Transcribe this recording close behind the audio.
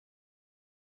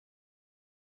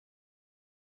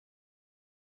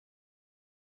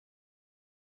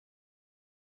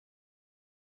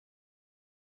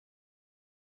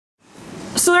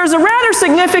So there's a rather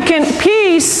significant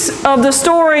piece of the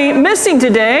story missing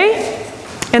today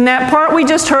in that part we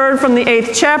just heard from the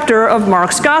 8th chapter of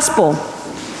Mark's Gospel.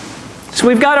 So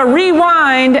we've got to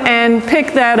rewind and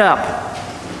pick that up.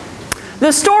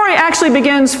 The story actually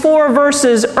begins 4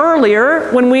 verses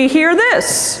earlier when we hear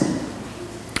this.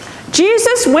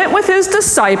 Jesus went with his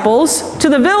disciples to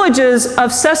the villages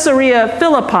of Caesarea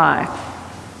Philippi.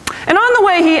 And on the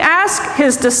way he asked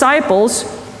his disciples,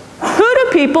 "Who do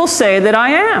people say that I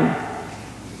am?"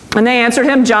 And they answered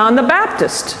him, "John the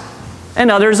Baptist,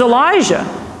 and others Elijah,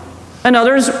 and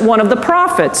others one of the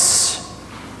prophets."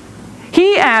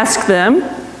 He asked them,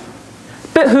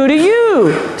 "But who do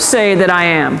you say that I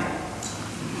am?"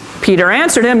 Peter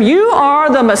answered him, "You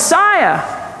are the Messiah."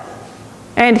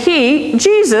 And he,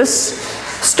 Jesus,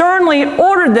 sternly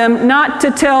ordered them not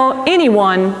to tell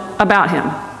anyone about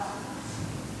him.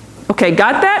 Okay,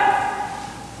 got that?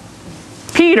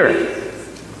 Peter,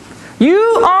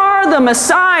 you are the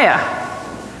Messiah.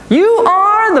 You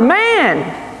are the man.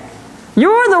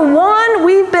 You're the one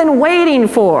we've been waiting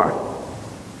for.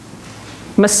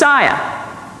 Messiah.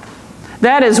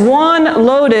 That is one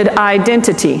loaded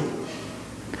identity.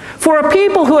 For a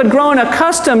people who had grown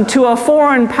accustomed to a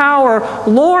foreign power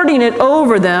lording it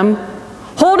over them,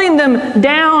 holding them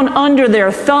down under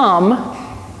their thumb,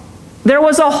 there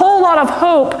was a whole lot of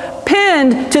hope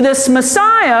pinned to this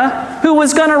Messiah who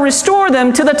was going to restore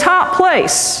them to the top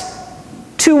place,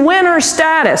 to winner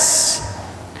status,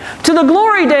 to the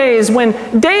glory days when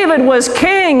David was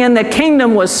king and the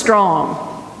kingdom was strong.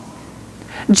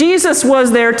 Jesus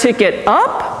was their ticket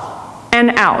up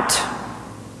and out.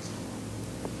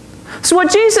 So what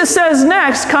Jesus says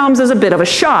next comes as a bit of a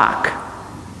shock.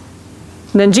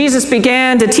 Then Jesus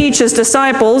began to teach his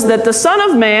disciples that the Son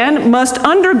of Man must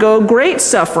undergo great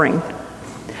suffering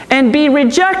and be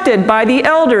rejected by the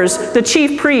elders, the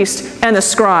chief priests, and the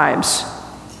scribes,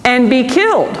 and be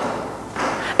killed,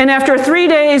 and after 3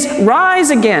 days rise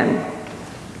again.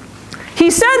 He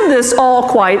said this all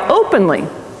quite openly.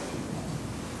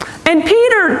 And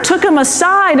Peter took him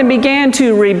aside and began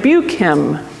to rebuke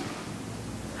him.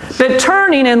 But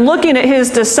turning and looking at his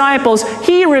disciples,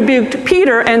 he rebuked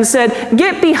Peter and said,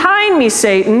 "Get behind me,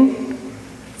 Satan,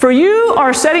 for you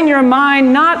are setting your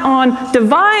mind not on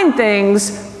divine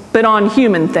things, but on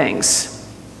human things."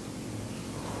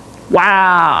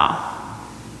 Wow.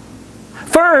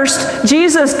 First,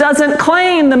 Jesus doesn't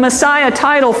claim the Messiah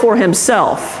title for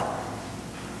himself.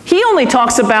 He only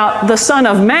talks about the Son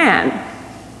of Man.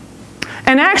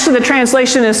 And actually the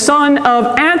translation is Son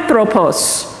of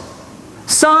Anthropos,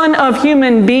 Son of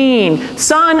human being,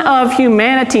 Son of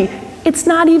humanity. It's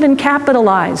not even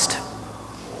capitalized.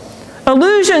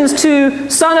 Allusions to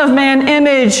Son of Man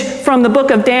image from the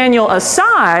book of Daniel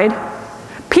aside,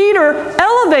 Peter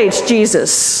elevates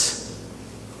Jesus.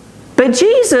 But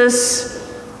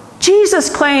Jesus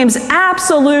claims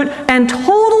absolute and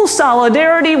total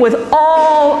solidarity with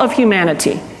all of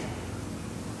humanity.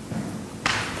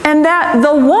 And that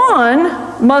the one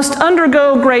must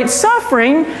undergo great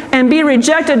suffering and be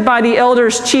rejected by the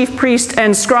elders, chief priests,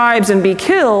 and scribes and be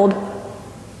killed.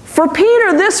 For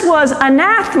Peter, this was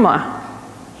anathema.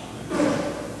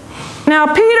 Now,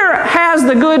 Peter has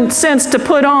the good sense to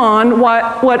put on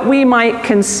what we might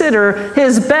consider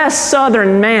his best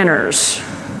southern manners.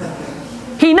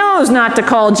 He knows not to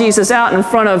call Jesus out in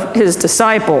front of his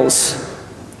disciples.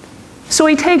 So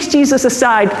he takes Jesus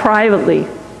aside privately,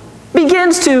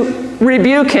 begins to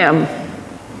rebuke him.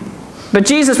 But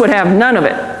Jesus would have none of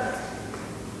it.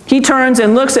 He turns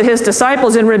and looks at his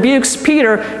disciples and rebukes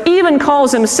Peter, even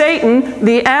calls him Satan,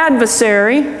 the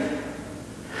adversary,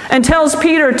 and tells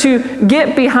Peter to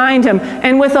get behind him.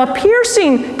 And with a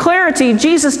piercing clarity,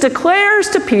 Jesus declares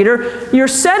to Peter, "You're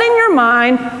setting your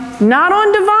mind not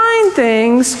on divine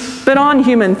things, but on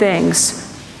human things.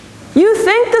 You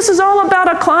think this is all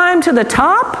about a climb to the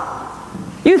top?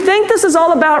 You think this is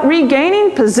all about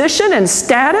regaining position and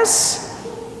status?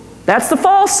 That's the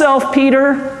false self,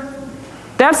 Peter.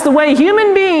 That's the way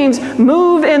human beings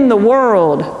move in the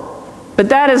world. But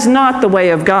that is not the way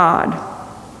of God.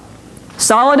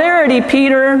 Solidarity,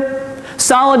 Peter.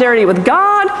 Solidarity with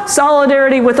God,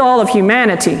 solidarity with all of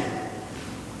humanity.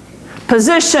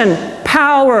 Position,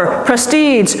 power,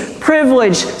 prestige,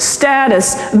 privilege,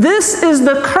 status. This is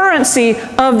the currency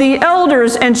of the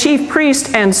elders and chief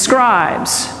priests and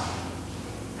scribes.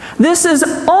 This is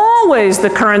always the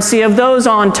currency of those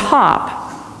on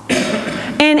top.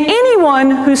 And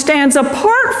anyone who stands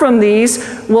apart from these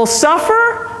will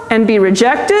suffer and be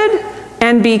rejected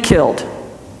and be killed.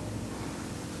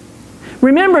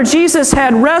 Remember, Jesus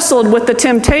had wrestled with the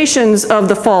temptations of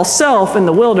the false self in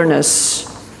the wilderness.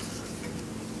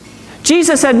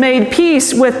 Jesus had made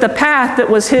peace with the path that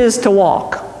was his to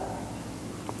walk.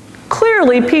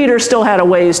 Clearly, Peter still had a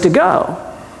ways to go,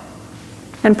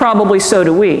 and probably so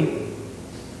do we.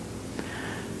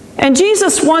 And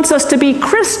Jesus wants us to be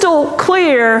crystal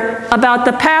clear about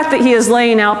the path that he is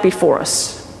laying out before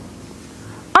us.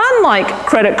 Unlike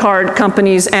credit card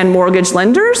companies and mortgage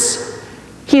lenders,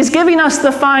 he's giving us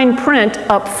the fine print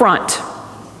up front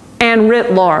and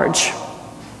writ large.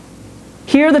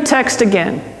 Hear the text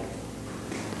again.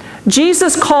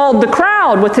 Jesus called the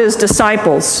crowd with his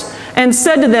disciples and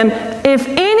said to them, "If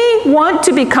any want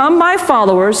to become my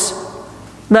followers,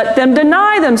 let them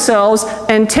deny themselves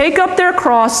and take up their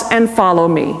cross and follow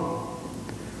me.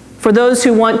 For those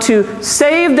who want to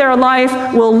save their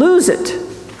life will lose it.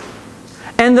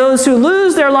 And those who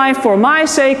lose their life for my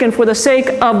sake and for the sake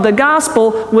of the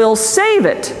gospel will save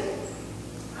it.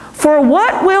 For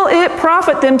what will it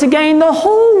profit them to gain the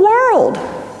whole world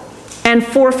and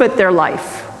forfeit their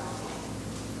life?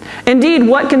 Indeed,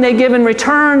 what can they give in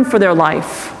return for their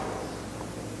life?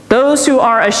 Those who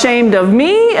are ashamed of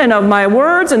me and of my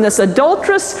words in this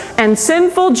adulterous and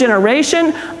sinful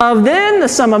generation, of them the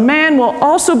Son of Man will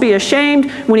also be ashamed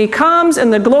when he comes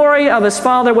in the glory of his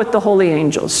Father with the holy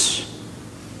angels."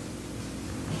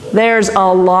 There's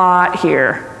a lot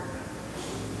here.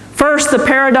 First, the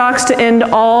paradox to end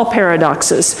all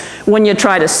paradoxes. When you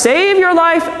try to save your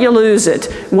life, you lose it.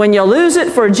 When you lose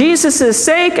it for Jesus'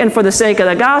 sake and for the sake of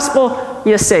the gospel,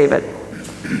 you save it.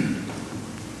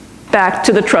 Back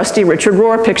to the trusty Richard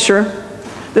Rohr picture.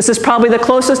 This is probably the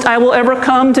closest I will ever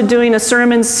come to doing a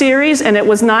sermon series, and it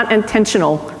was not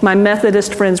intentional. My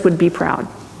Methodist friends would be proud.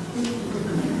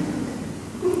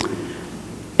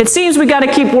 It seems we got to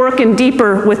keep working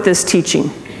deeper with this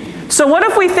teaching. So what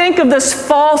if we think of this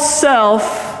false self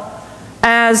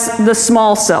as the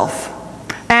small self,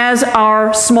 as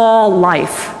our small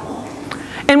life?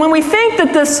 And when we think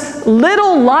that this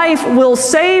little life will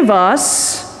save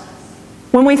us,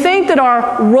 when we think that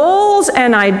our roles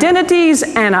and identities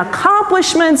and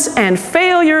accomplishments and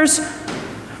failures,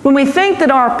 when we think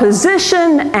that our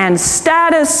position and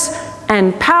status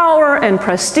and power and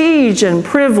prestige and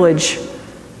privilege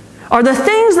are the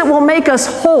things that will make us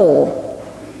whole,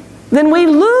 then we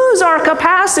lose our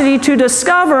capacity to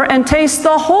discover and taste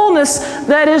the wholeness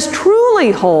that is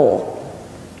truly whole.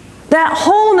 That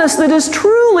wholeness that is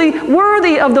truly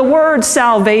worthy of the word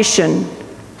salvation.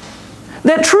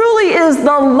 That truly is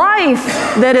the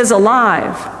life that is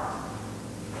alive,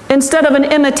 instead of an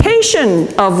imitation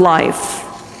of life,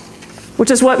 which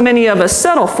is what many of us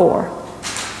settle for.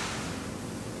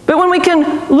 But when we can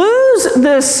lose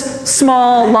this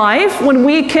small life, when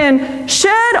we can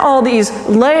shed all these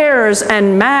layers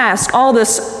and masks, all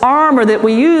this armor that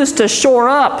we use to shore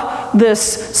up this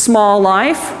small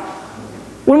life,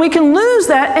 when we can lose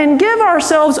that and give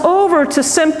ourselves over to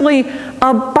simply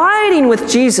abiding with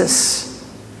Jesus,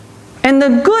 and the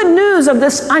good news of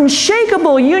this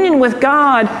unshakable union with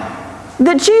God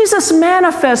that Jesus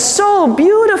manifests so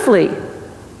beautifully,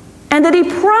 and that he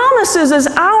promises is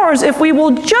ours if we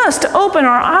will just open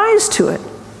our eyes to it.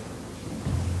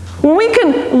 When we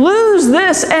can lose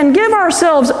this and give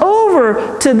ourselves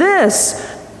over to this,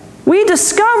 we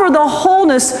discover the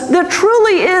wholeness that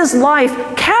truly is life,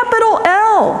 capital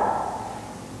L.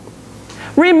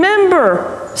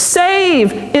 Remember,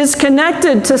 save is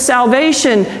connected to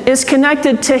salvation, is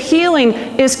connected to healing,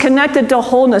 is connected to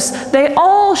wholeness. They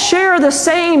all share the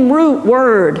same root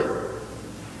word.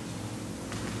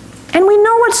 And we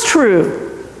know it's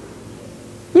true.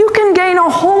 You can gain a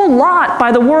whole lot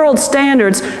by the world's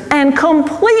standards and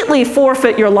completely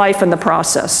forfeit your life in the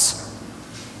process.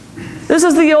 This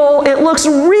is the old, it looks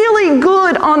really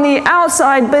good on the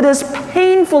outside, but is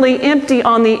painfully empty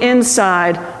on the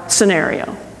inside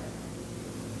scenario.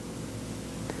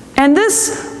 And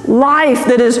this life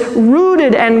that is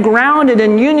rooted and grounded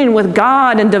in union with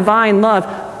God and divine love,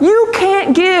 you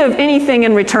can't give anything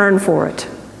in return for it.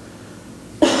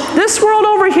 This world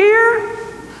over here,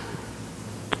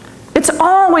 it's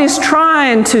always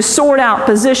trying to sort out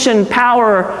position,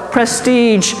 power,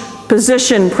 prestige,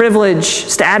 position, privilege,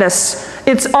 status.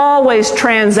 It's always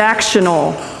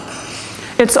transactional.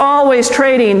 It's always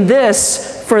trading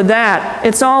this for that.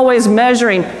 It's always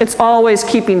measuring. It's always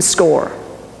keeping score.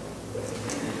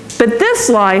 But this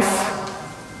life,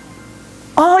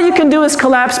 all you can do is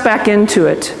collapse back into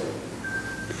it.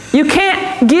 You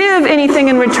can't give anything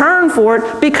in return for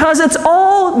it because it's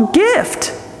all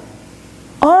gift.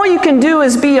 All you can do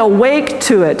is be awake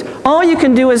to it. All you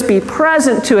can do is be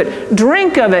present to it,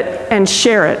 drink of it, and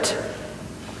share it.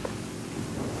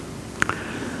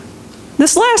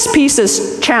 This last piece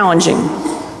is challenging.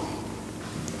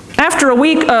 After a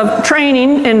week of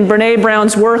training in Brené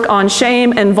Brown's work on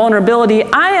shame and vulnerability,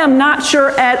 I am not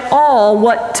sure at all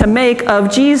what to make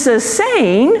of Jesus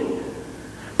saying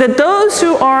that those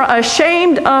who are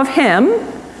ashamed of him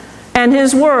and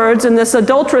his words in this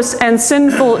adulterous and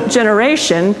sinful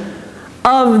generation,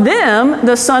 of them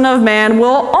the Son of Man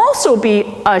will also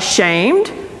be ashamed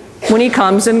when he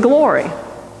comes in glory.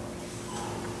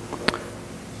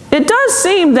 It does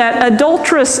seem that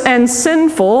adulterous and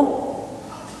sinful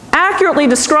accurately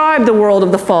describe the world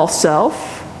of the false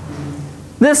self.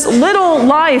 This little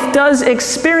life does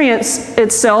experience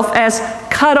itself as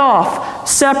cut off,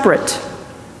 separate,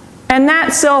 and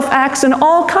that self acts in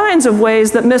all kinds of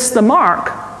ways that miss the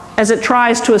mark as it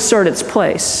tries to assert its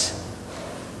place.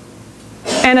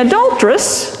 And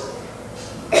adulterous,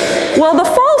 well, the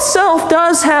false self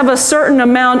does have a certain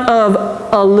amount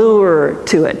of allure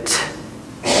to it,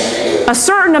 a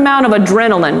certain amount of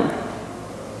adrenaline.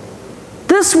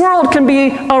 This world can be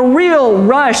a real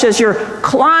rush as you're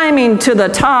climbing to the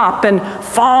top and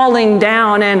falling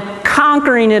down and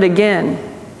conquering it again.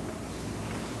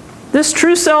 This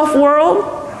true self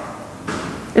world,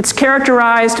 it's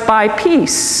characterized by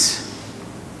peace,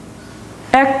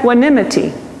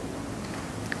 equanimity,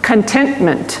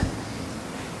 contentment.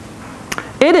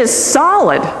 It is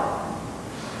solid.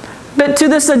 But to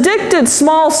this addicted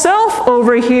small self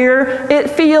over here, it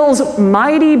feels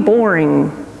mighty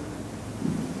boring.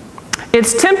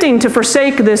 It's tempting to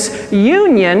forsake this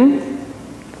union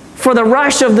for the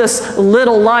rush of this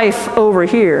little life over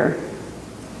here.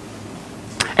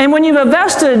 And when you've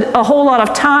invested a whole lot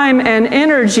of time and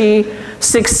energy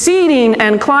succeeding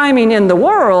and climbing in the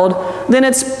world, then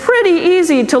it's pretty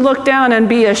easy to look down and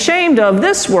be ashamed of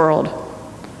this world,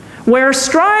 where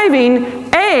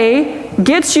striving, A,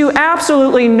 gets you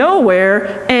absolutely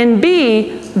nowhere, and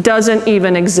B, doesn't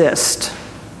even exist.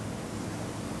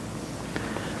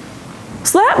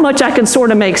 So that much I can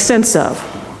sort of make sense of.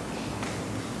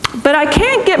 But I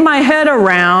can't get my head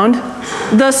around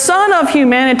the Son of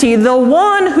humanity, the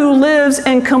one who lives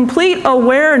in complete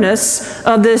awareness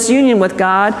of this union with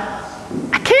God.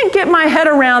 I can't get my head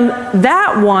around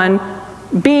that one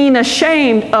being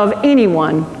ashamed of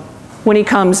anyone when he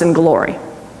comes in glory.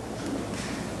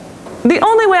 The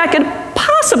only way I could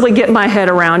possibly get my head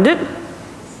around it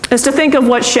is to think of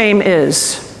what shame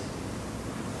is.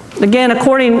 Again,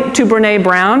 according to Brené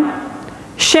Brown,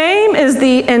 shame is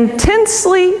the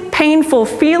intensely painful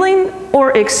feeling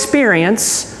or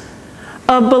experience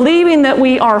of believing that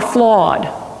we are flawed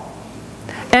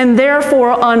and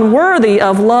therefore unworthy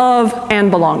of love and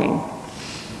belonging.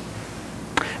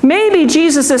 Maybe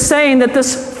Jesus is saying that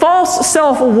this false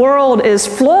self world is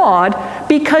flawed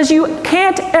because you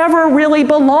can't ever really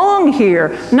belong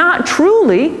here, not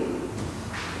truly,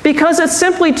 because it's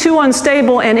simply too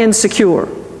unstable and insecure.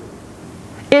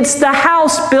 It's the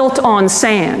house built on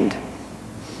sand.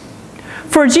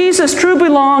 For Jesus, true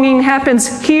belonging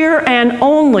happens here and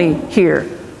only here,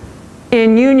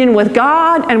 in union with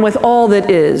God and with all that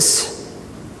is.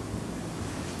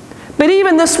 But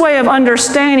even this way of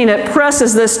understanding it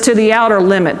presses this to the outer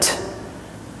limit.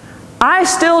 I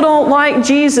still don't like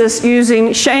Jesus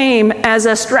using shame as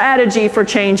a strategy for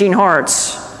changing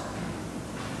hearts.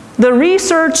 The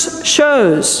research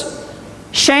shows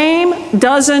shame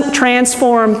doesn't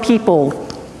transform people.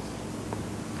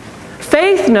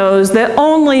 Faith knows that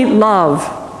only love,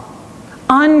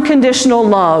 unconditional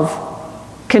love,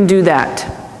 can do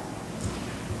that.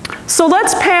 So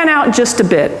let's pan out just a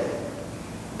bit.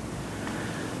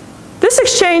 This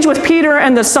exchange with Peter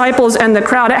and the disciples and the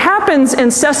crowd, it happens in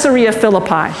Caesarea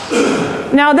Philippi.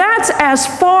 Now that's as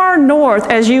far north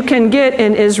as you can get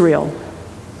in Israel.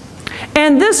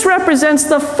 And this represents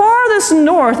the farthest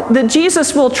north that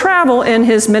Jesus will travel in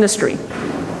his ministry.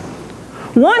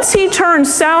 Once he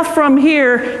turns south from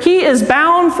here, he is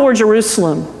bound for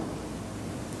Jerusalem.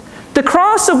 The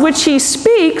cross of which he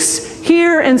speaks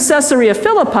here in Caesarea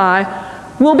Philippi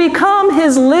will become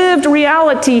his lived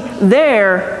reality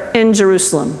there in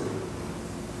Jerusalem.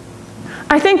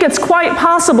 I think it's quite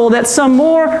possible that some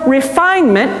more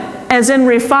refinement, as in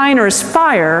refiner's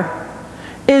fire,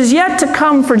 is yet to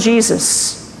come for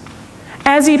Jesus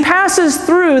as he passes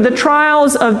through the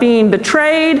trials of being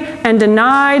betrayed and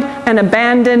denied and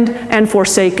abandoned and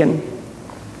forsaken.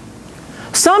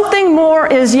 Something more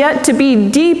is yet to be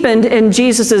deepened in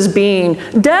Jesus' being.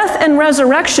 Death and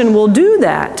resurrection will do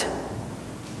that.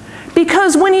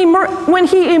 Because when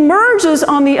he emerges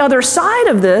on the other side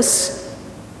of this,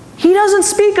 he doesn't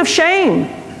speak of shame,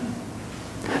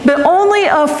 but only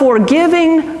of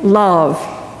forgiving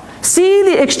love. See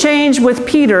the exchange with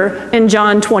Peter in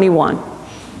John 21.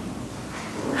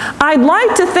 I'd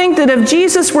like to think that if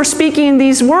Jesus were speaking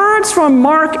these words from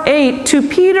Mark 8 to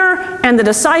Peter and the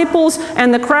disciples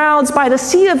and the crowds by the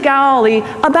Sea of Galilee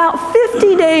about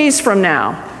 50 days from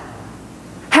now,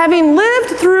 having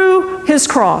lived through his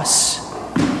cross,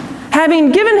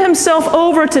 having given himself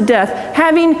over to death,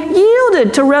 having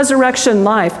yielded to resurrection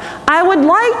life, I would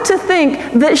like to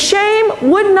think that shame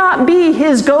would not be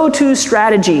his go-to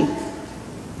strategy,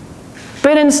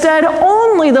 but instead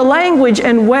only the language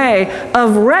and way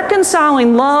of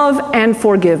reconciling love and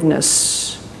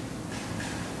forgiveness.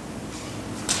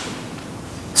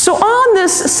 So on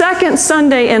this second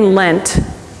Sunday in Lent,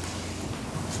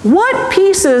 what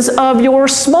pieces of your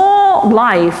small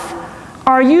life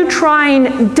are you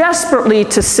trying desperately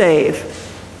to save?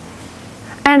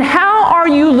 And how are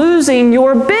you losing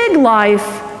your big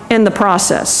life in the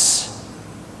process?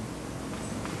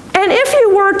 And if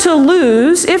you were to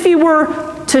lose, if you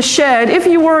were to shed, if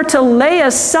you were to lay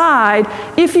aside,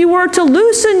 if you were to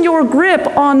loosen your grip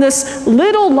on this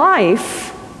little life,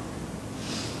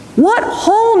 what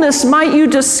wholeness might you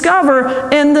discover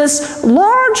in this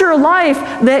larger life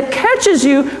that catches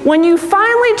you when you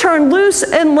finally turn loose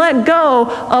and let go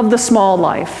of the small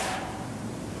life?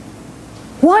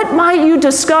 What might you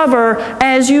discover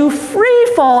as you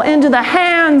free fall into the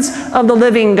hands of the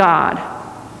living God?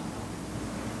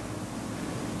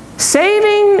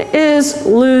 Saving is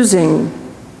losing.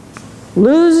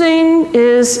 Losing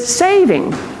is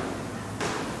saving.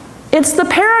 It's the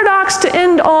paradox to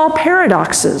end all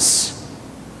paradoxes.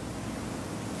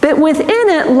 But within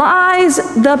it lies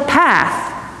the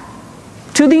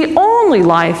path to the only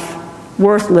life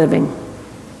worth living.